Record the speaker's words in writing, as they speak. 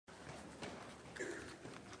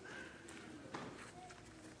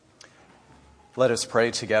Let us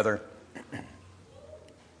pray together.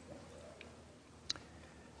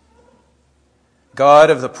 God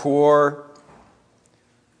of the poor,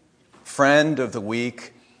 friend of the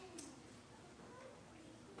weak,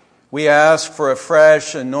 we ask for a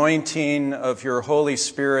fresh anointing of your Holy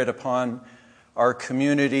Spirit upon our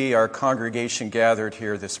community, our congregation gathered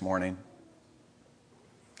here this morning.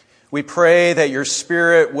 We pray that your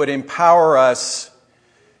Spirit would empower us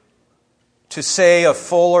to say a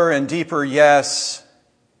fuller and deeper yes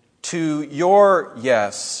to your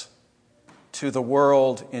yes to the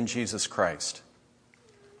world in Jesus Christ.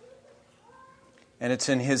 And it's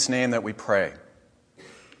in his name that we pray.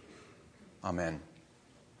 Amen.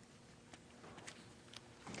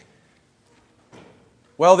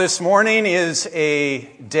 Well, this morning is a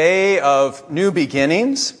day of new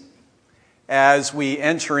beginnings as we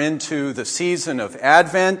enter into the season of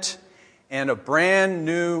Advent and a brand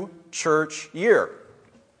new church year.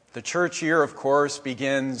 The church year, of course,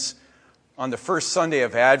 begins on the first Sunday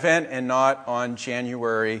of Advent and not on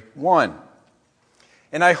January 1.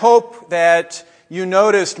 And I hope that you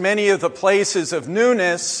noticed many of the places of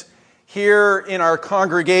newness here in our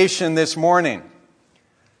congregation this morning.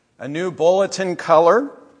 A new bulletin color,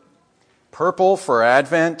 purple for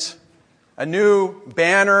Advent, a new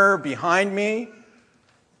banner behind me,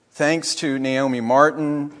 thanks to Naomi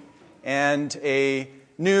Martin, and a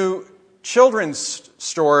new children's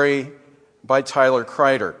story by Tyler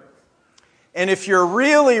Kreider. And if you're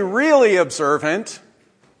really observant,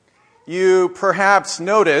 you perhaps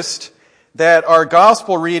noticed that our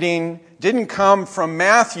gospel reading didn't come from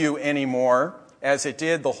Matthew anymore, as it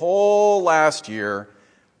did the whole last year,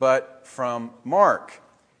 but from Mark,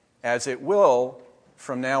 as it will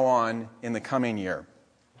from now on in the coming year.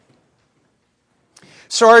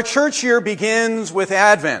 So our church year begins with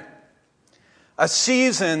Advent, a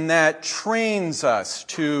season that trains us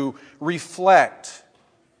to reflect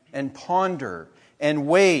and ponder and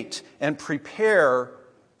wait and prepare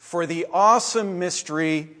for the awesome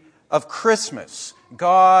mystery of Christmas,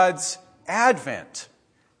 God's advent,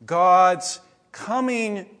 God's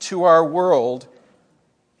coming to our world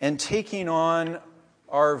and taking on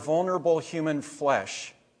our vulnerable human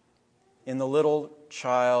flesh in the little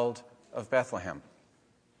child of Bethlehem.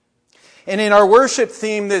 And in our worship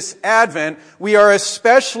theme this Advent, we are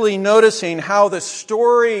especially noticing how the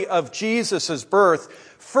story of Jesus' birth,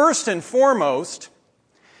 first and foremost,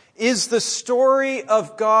 is the story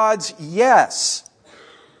of God's yes,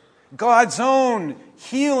 God's own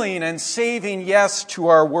healing and saving yes to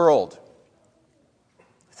our world.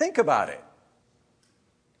 Think about it.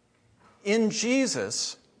 In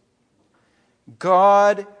Jesus,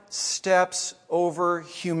 God steps over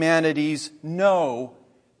humanity's no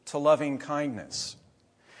to loving kindness,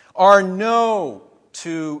 our no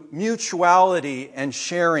to mutuality and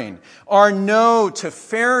sharing, our no to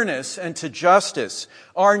fairness and to justice,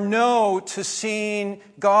 our no to seeing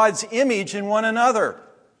God's image in one another.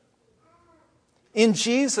 In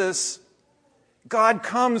Jesus, God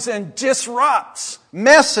comes and disrupts,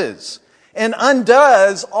 messes, and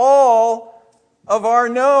undoes all of our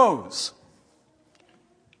no's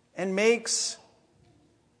and makes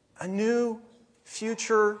a new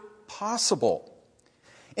future possible.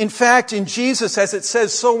 In fact, in Jesus, as it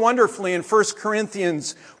says so wonderfully in 1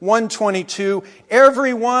 Corinthians 1:22,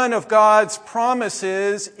 every one of God's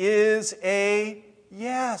promises is a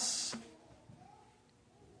yes.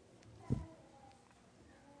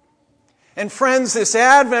 And friends, this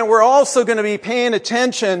Advent, we're also going to be paying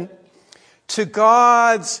attention to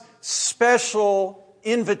God's special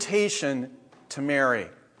invitation to Mary.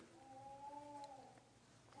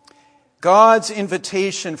 God's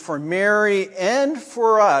invitation for Mary and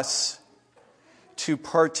for us to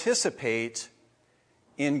participate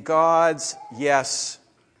in God's yes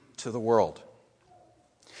to the world.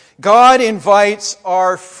 God invites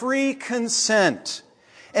our free consent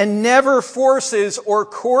and never forces or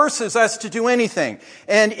coerces us to do anything.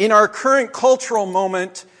 And in our current cultural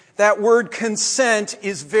moment, that word consent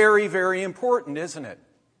is very important, isn't it?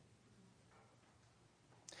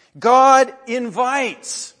 God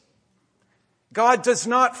invites. God does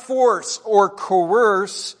not force or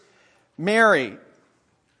coerce Mary.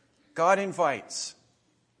 God invites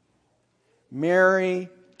Mary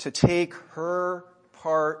to take her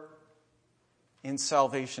part in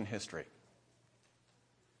salvation history,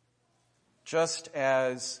 just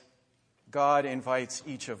as God invites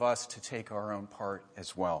each of us to take our own part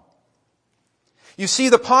as well. You see,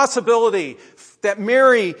 the possibility that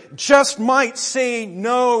Mary just might say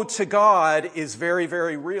no to God is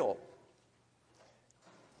very real,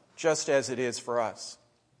 just as it is for us.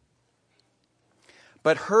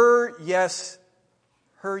 But her yes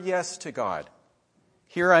to God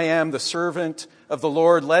Here I am, the servant of the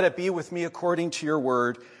Lord. Let it be with me according to your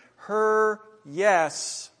word. Her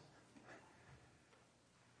yes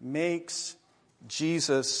makes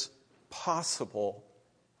Jesus possible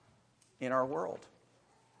in our world.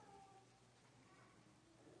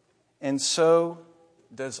 And so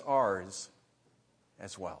does ours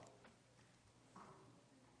as well.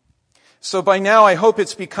 So by now, I hope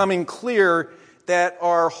it's becoming clear that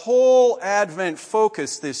our whole Advent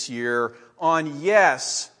focus this year on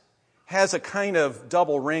yes has a kind of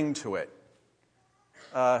double ring to it,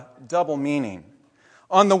 double meaning.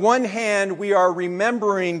 On the one hand, we are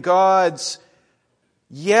remembering God's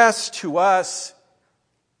yes to us,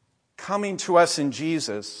 coming to us in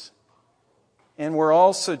Jesus, and we're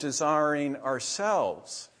also desiring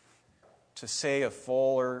ourselves to say a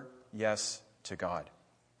fuller yes to God.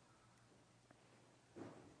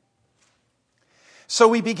 So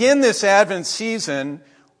we begin this Advent season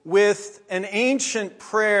with an ancient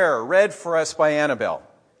prayer read for us by Annabelle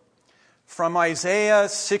from Isaiah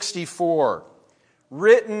 64,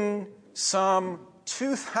 written some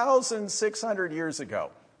 2,600 years ago.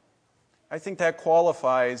 I think that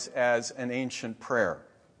qualifies as an ancient prayer.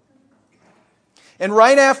 And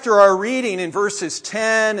right after our reading in verses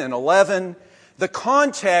 10 and 11, the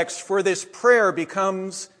context for this prayer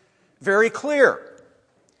becomes very clear.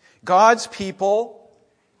 God's people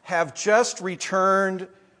have just returned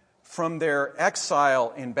from their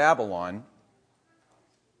exile in Babylon,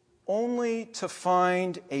 only to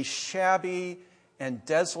find a shabby and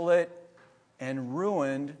desolate and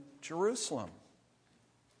ruined Jerusalem.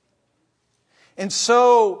 And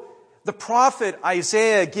so the prophet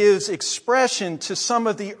Isaiah gives expression to some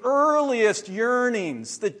of the earliest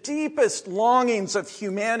yearnings, the deepest longings of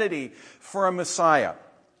humanity for a Messiah,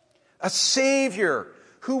 a Savior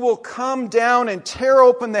who will come down and tear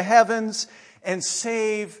open the heavens and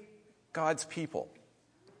save God's people.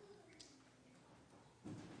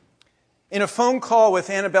 In a phone call with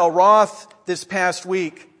Annabelle Roth this past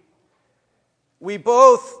week, we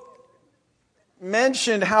both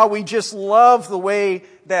mentioned how we just love the way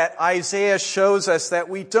that Isaiah shows us that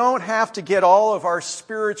we don't have to get all of our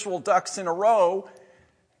spiritual ducks in a row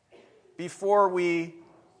before we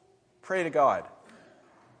pray to God.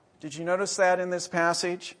 Did you notice that in this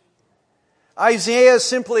passage? Isaiah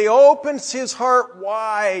simply opens his heart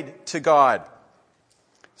wide to God,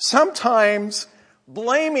 sometimes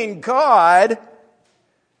blaming God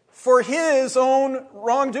for his own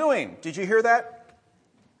wrongdoing. Did you hear that?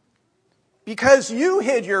 Because you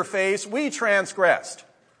hid your face, we transgressed.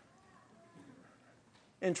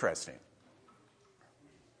 Interesting.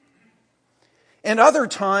 And other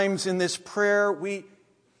times in this prayer,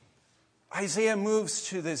 Isaiah moves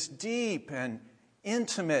to this deep and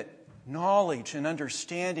intimate knowledge and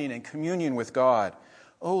understanding and communion with God.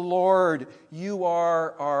 Oh Lord, you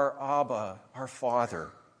are our Abba, our Father.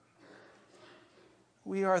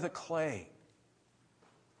 We are the clay.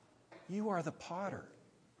 You are the potter.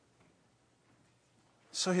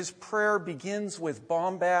 So his prayer begins with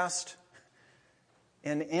bombast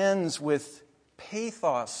and ends with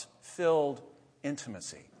pathos-filled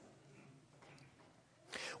intimacy.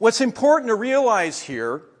 What's important to realize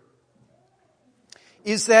here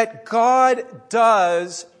is that God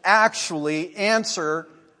does actually answer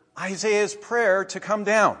Isaiah's prayer to come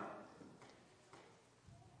down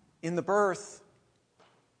in the birth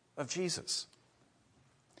of Jesus.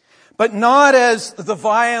 But not as the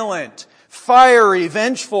violent, fiery,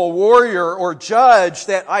 vengeful warrior or judge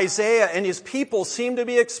that Isaiah and his people seem to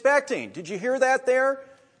be expecting. Did you hear that there?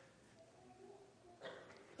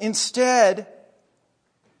 Instead,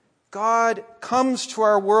 God comes to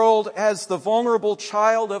our world as the vulnerable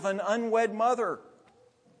child of an unwed mother,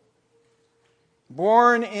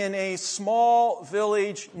 born in a small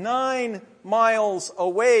village 9 miles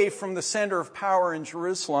away from the center of power in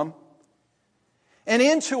Jerusalem, and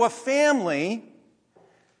into a family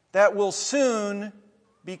that will soon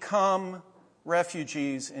become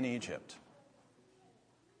refugees in Egypt.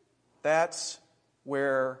 That's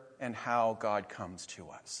where and how God comes to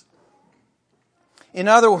us. In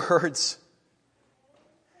other words,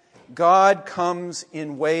 God comes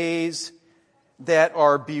in ways that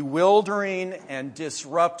are bewildering and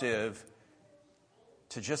disruptive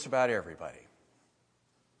to just about everybody.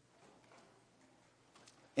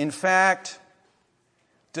 In fact,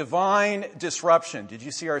 divine disruption, did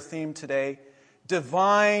you see our theme today?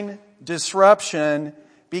 Divine disruption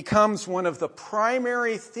becomes one of the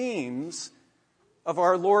primary themes of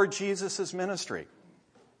our Lord Jesus' ministry.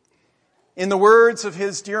 In the words of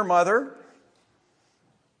his dear mother,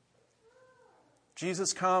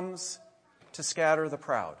 Jesus comes to scatter the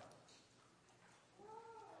proud,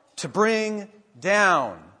 to bring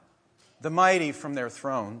down the mighty from their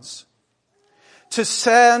thrones, to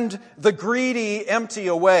send the greedy empty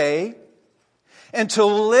away, and to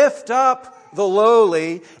lift up the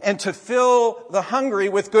lowly, and to fill the hungry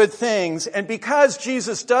with good things. And because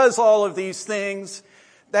Jesus does all of these things,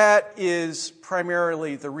 that is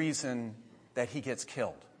primarily the reason that he gets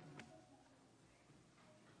killed.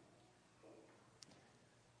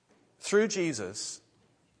 Through Jesus,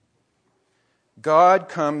 God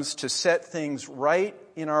comes to set things right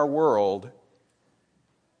in our world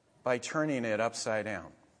by turning it upside down.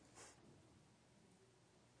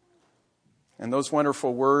 And those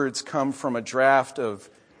wonderful words come from a draft of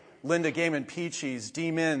Linda Gaiman Peachy's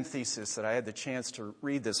D-Min thesis that I had the chance to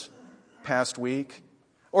read this past week.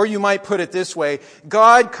 Or you might put it this way: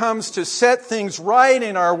 God comes to set things right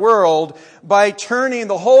in our world by turning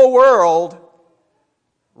the whole world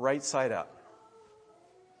right side up.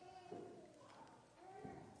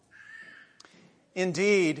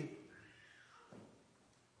 Indeed,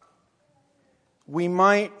 we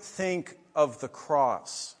might think of the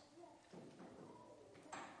cross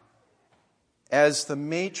as the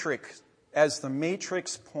matrix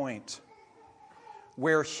point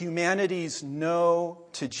where humanity's no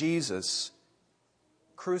to Jesus,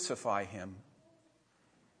 crucify him,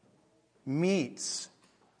 meets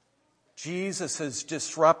Jesus'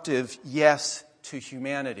 disruptive yes to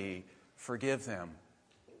humanity, forgive them,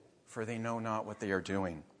 for they know not what they are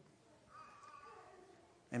doing.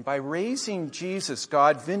 And by raising Jesus,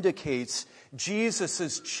 God vindicates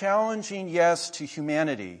Jesus' challenging yes to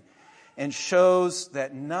humanity and shows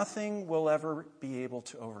that nothing will ever be able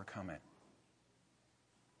to overcome it.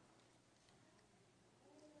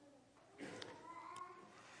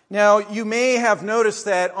 Now, you may have noticed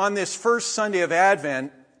that on this first Sunday of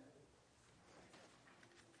Advent,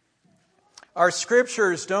 our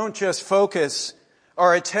scriptures don't just focus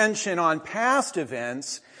our attention on past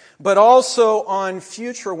events, but also on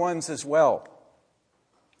future ones as well.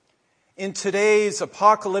 In today's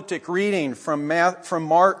apocalyptic reading from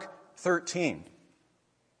Mark 13,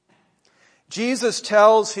 Jesus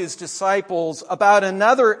tells his disciples about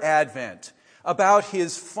another Advent, about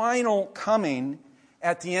his final coming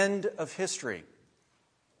at the end of history.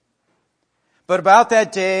 But about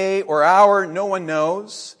that day or hour, no one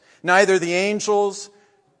knows, neither the angels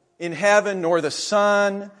in heaven nor the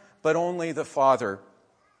Son, but only the Father.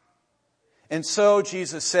 And so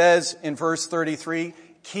Jesus says in verse 33,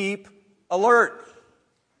 keep alert.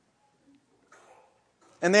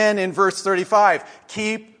 And then in verse 35,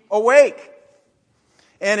 keep awake.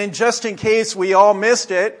 And just in case we all missed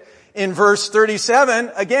it, in verse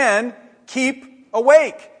 37, again, keep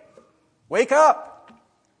awake. Wake up.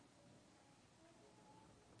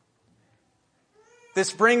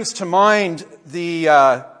 This brings to mind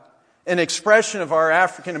an expression of our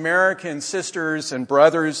African American sisters and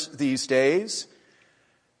brothers these days,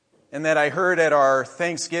 and that I heard at our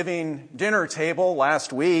Thanksgiving dinner table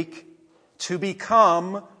last week: to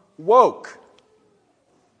become woke.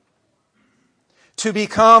 To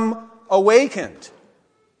become awakened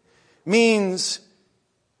means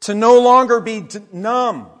to no longer be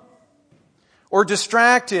numb or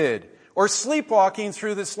distracted or sleepwalking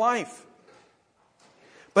through this life,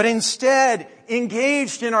 but instead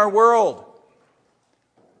engaged in our world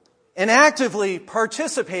and actively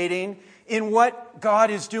participating in what God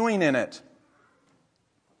is doing in it.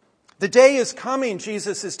 The day is coming,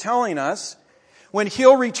 Jesus is telling us, when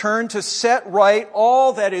he'll return to set right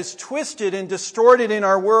all that is twisted and distorted in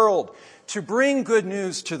our world, to bring good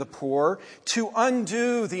news to the poor, to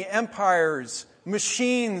undo the empire's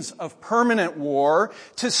machines of permanent war,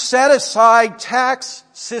 to set aside tax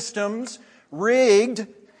systems rigged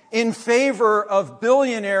in favor of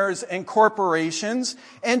billionaires and corporations,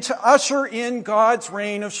 and to usher in God's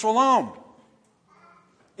reign of shalom.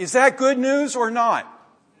 Is that good news or not?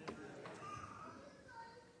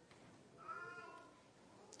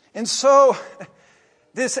 And so,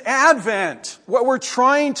 this Advent, what we're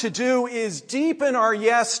trying to do is deepen our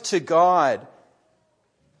yes to God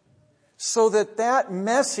so that that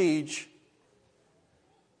message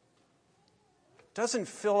doesn't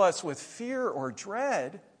fill us with fear or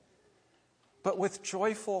dread, but with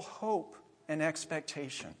joyful hope and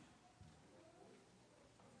expectation.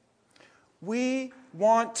 We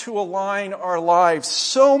want to align our lives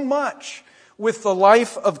so much with the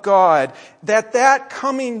life of God that that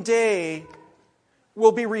coming day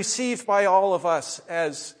will be received by all of us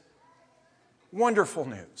as wonderful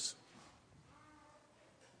news.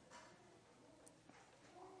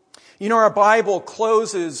 You know, our Bible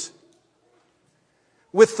closes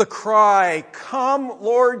with the cry, "Come,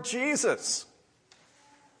 Lord Jesus."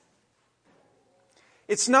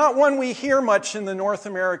 It's not one we hear much in the North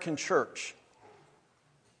American church.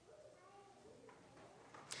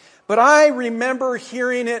 But I remember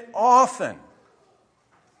hearing it often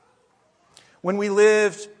when we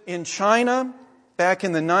lived in China back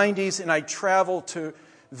in the 90s, and I traveled to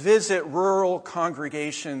visit rural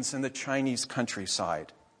congregations in the Chinese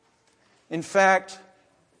countryside. In fact,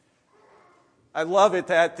 I love it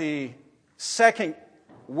that the second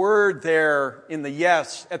word there in the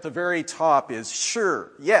yes at the very top is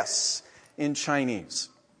sure, yes, in Chinese.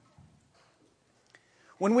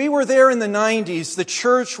 When we were there in the 90s, the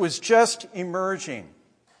church was just emerging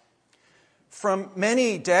from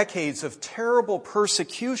many decades of terrible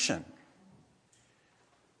persecution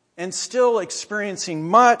and still experiencing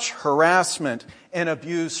much harassment and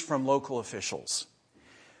abuse from local officials.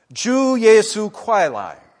 Ju Yesu Kuai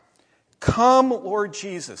Lai. Come, Lord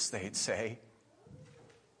Jesus, they'd say,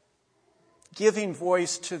 giving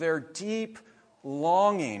voice to their deep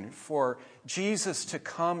longing for Jesus to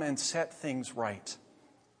come and set things right.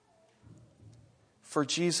 For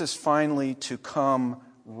Jesus finally to come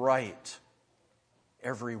right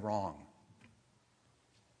every wrong.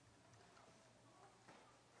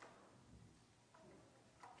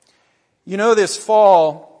 You know, this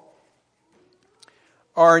fall,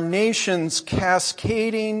 our nation's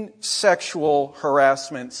cascading sexual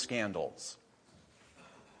harassment scandals.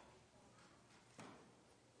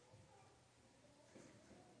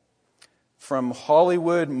 From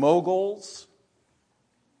Hollywood moguls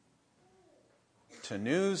to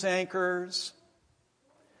news anchors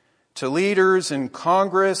to leaders in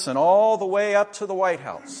Congress and all the way up to the White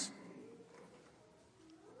House.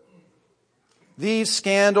 These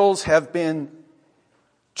scandals have been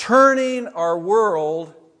turning our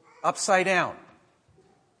world upside down.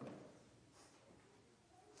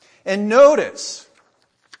 And notice,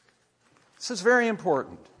 this is very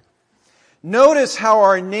important, notice how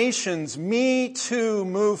our nation's Me Too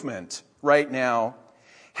movement right now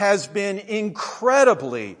has been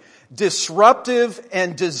incredibly disruptive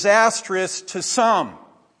and disastrous to some,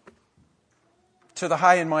 to the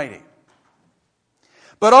high and mighty,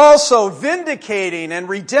 but also vindicating and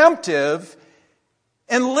redemptive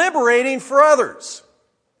and liberating for others,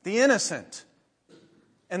 the innocent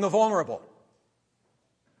and the vulnerable.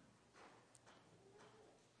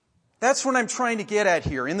 That's what I'm trying to get at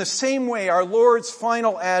here. In the same way, our Lord's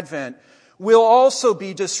final advent will also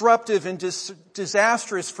be disruptive and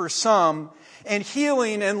disastrous for some, and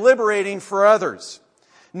healing and liberating for others.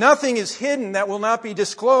 Nothing is hidden that will not be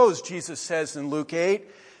disclosed, Jesus says in Luke 8,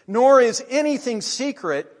 nor is anything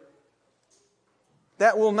secret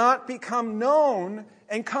that will not become known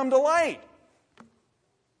and come to light.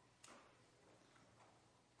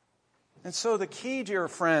 And so the key, dear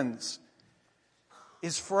friends,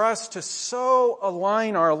 is for us to so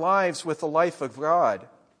align our lives with the life of God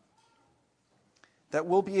that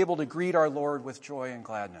we'll be able to greet our Lord with joy and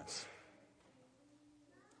gladness.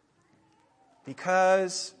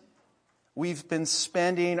 Because we've been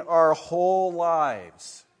spending our whole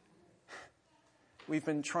lives, we've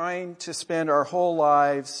been trying to spend our whole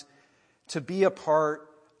lives to be a part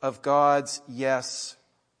of God's yes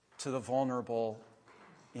to the vulnerable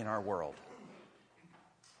in our world.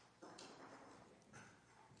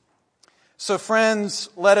 So friends,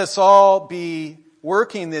 let us all be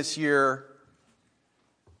working this year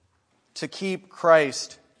to keep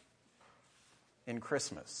Christ in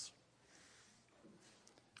Christmas.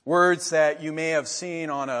 Words that you may have seen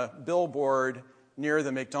on a billboard near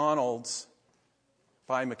the McDonald's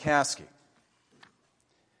by McCaskey.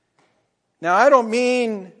 Now, I don't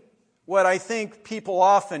mean what I think people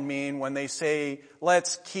often mean when they say,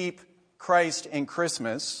 let's keep Christ in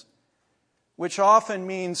Christmas, which often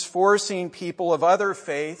means forcing people of other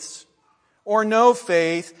faiths or no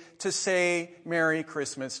faith to say Merry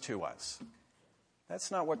Christmas to us.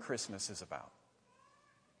 That's not what Christmas is about.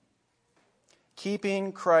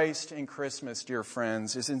 Keeping Christ in Christmas, dear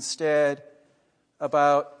friends, is instead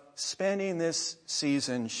about spending this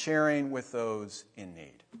season sharing with those in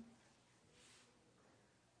need.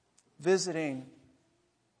 Visiting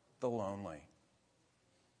the lonely.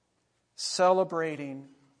 Celebrating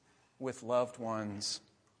with loved ones.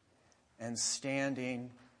 And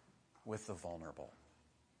standing with the vulnerable.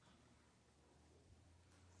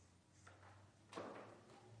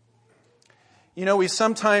 You know, we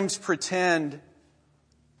sometimes pretend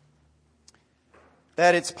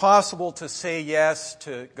that it's possible to say yes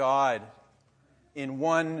to God in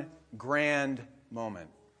one grand moment.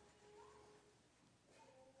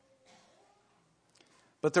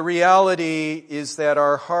 But the reality is that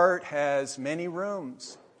our heart has many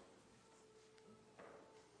rooms,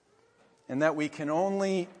 and that we can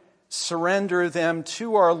only surrender them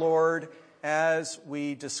to our Lord as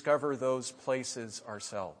we discover those places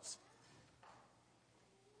ourselves.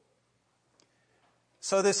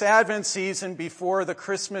 So this Advent season, before the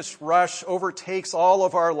Christmas rush overtakes all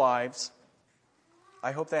of our lives,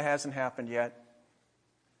 I hope that hasn't happened yet,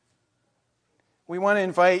 we want to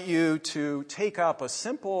invite you to take up a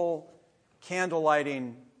simple candle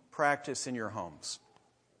lighting practice in your homes.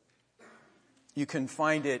 You can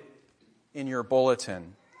find it in your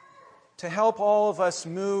bulletin to help all of us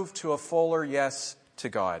move to a fuller yes to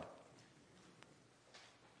God.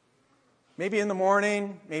 Maybe in the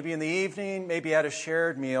morning, maybe in the evening, maybe at a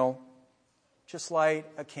shared meal, just light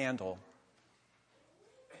a candle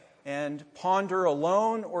and ponder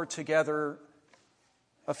alone or together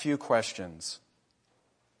a few questions.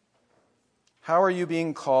 How are you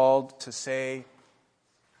being called to say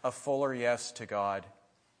a fuller yes to God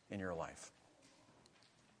in your life?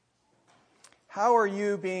 How are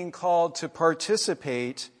you being called to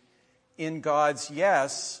participate in God's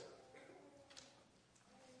yes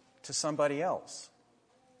to somebody else?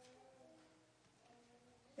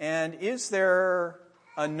 And is there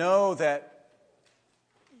a no that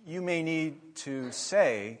you may need to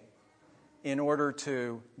say in order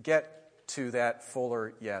to get to that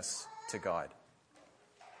fuller yes to God?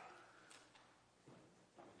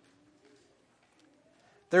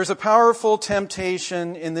 There's a powerful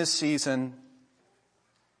temptation in this season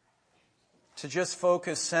to just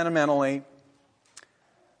focus sentimentally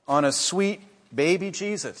on a sweet baby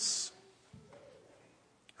Jesus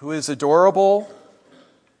who is adorable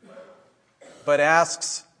but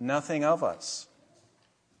asks nothing of us.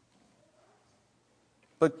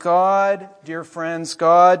 But God, dear friends,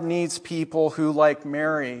 God needs people who, like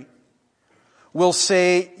Mary, will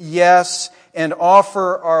say yes and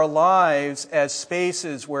offer our lives as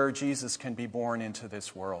spaces where Jesus can be born into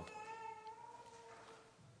this world.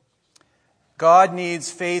 God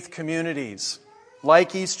needs faith communities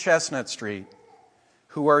like East Chestnut Street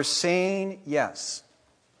who are saying yes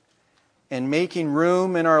and making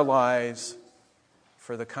room in our lives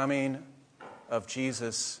for the coming of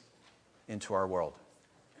Jesus into our world.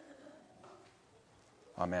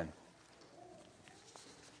 Amen.